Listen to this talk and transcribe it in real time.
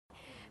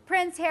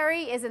Prince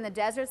Harry is in the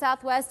desert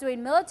Southwest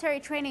doing military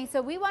training,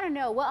 so we want to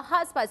know what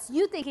hotspots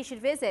you think he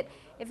should visit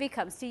if he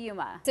comes to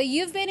Yuma. So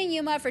you've been in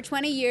Yuma for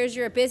 20 years,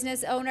 you're a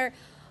business owner.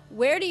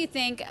 Where do you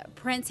think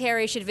Prince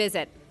Harry should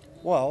visit?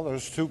 Well,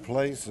 there's two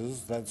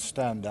places that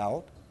stand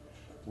out,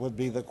 would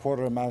be the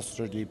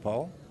Quartermaster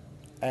Depot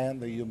and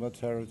the Yuma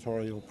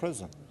Territorial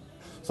Prison.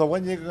 So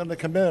when you're going to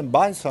come in and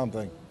buy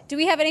something? Do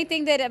we have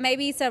anything that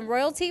maybe some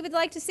royalty would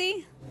like to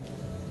see?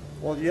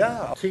 Well,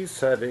 yeah, tea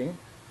setting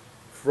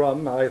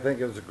from, I think,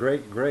 his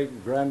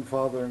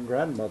great-great-grandfather and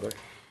grandmother.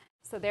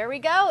 So there we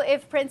go.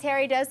 If Prince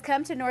Harry does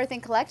come to North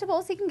End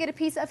Collectibles, he can get a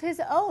piece of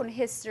his own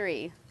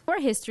history. More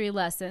history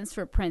lessons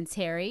for Prince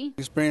Harry.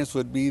 Experience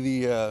would be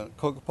the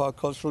Kokopah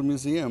Cultural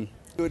Museum.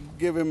 It would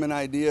give him an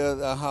idea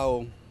of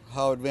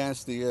how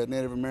advanced the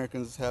Native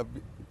Americans have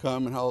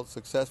become and how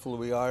successful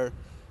we are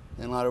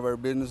in a lot of our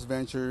business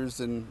ventures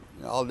and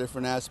all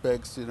different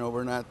aspects. You know,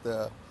 we're not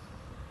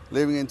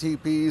living in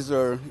teepees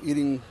or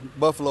eating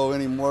buffalo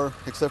anymore,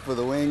 except for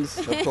the wings,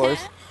 of course.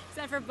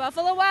 Except for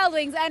Buffalo Wild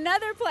Wings,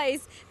 another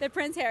place that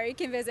Prince Harry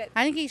can visit.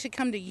 I think he should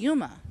come to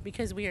Yuma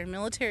because we are a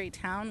military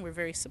town. We're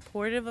very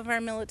supportive of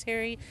our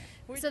military.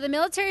 So the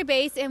military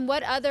base, and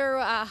what other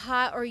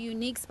hot or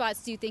unique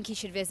spots do you think he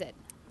should visit?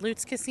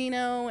 Lutz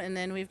Casino, and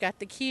then we've got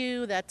the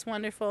Q. That's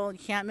wonderful. You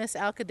can't miss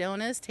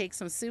Alcadonas. Take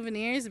some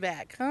souvenirs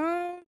back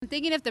home. I'm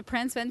thinking if the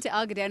prince went to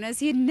Alcadonas,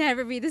 he'd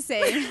never be the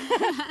same.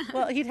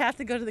 Well, he'd have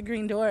to go to the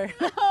Green Door.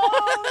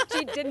 Oh,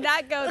 she did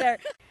not go there.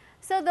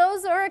 So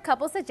those are a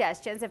couple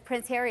suggestions if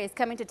Prince Harry is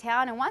coming to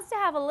town and wants to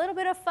have a little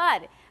bit of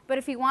fun. But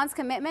if he wants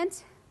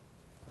commitment,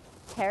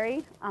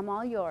 Harry, I'm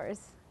all yours.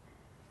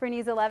 For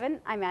News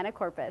 11, I'm Ana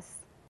Corpus.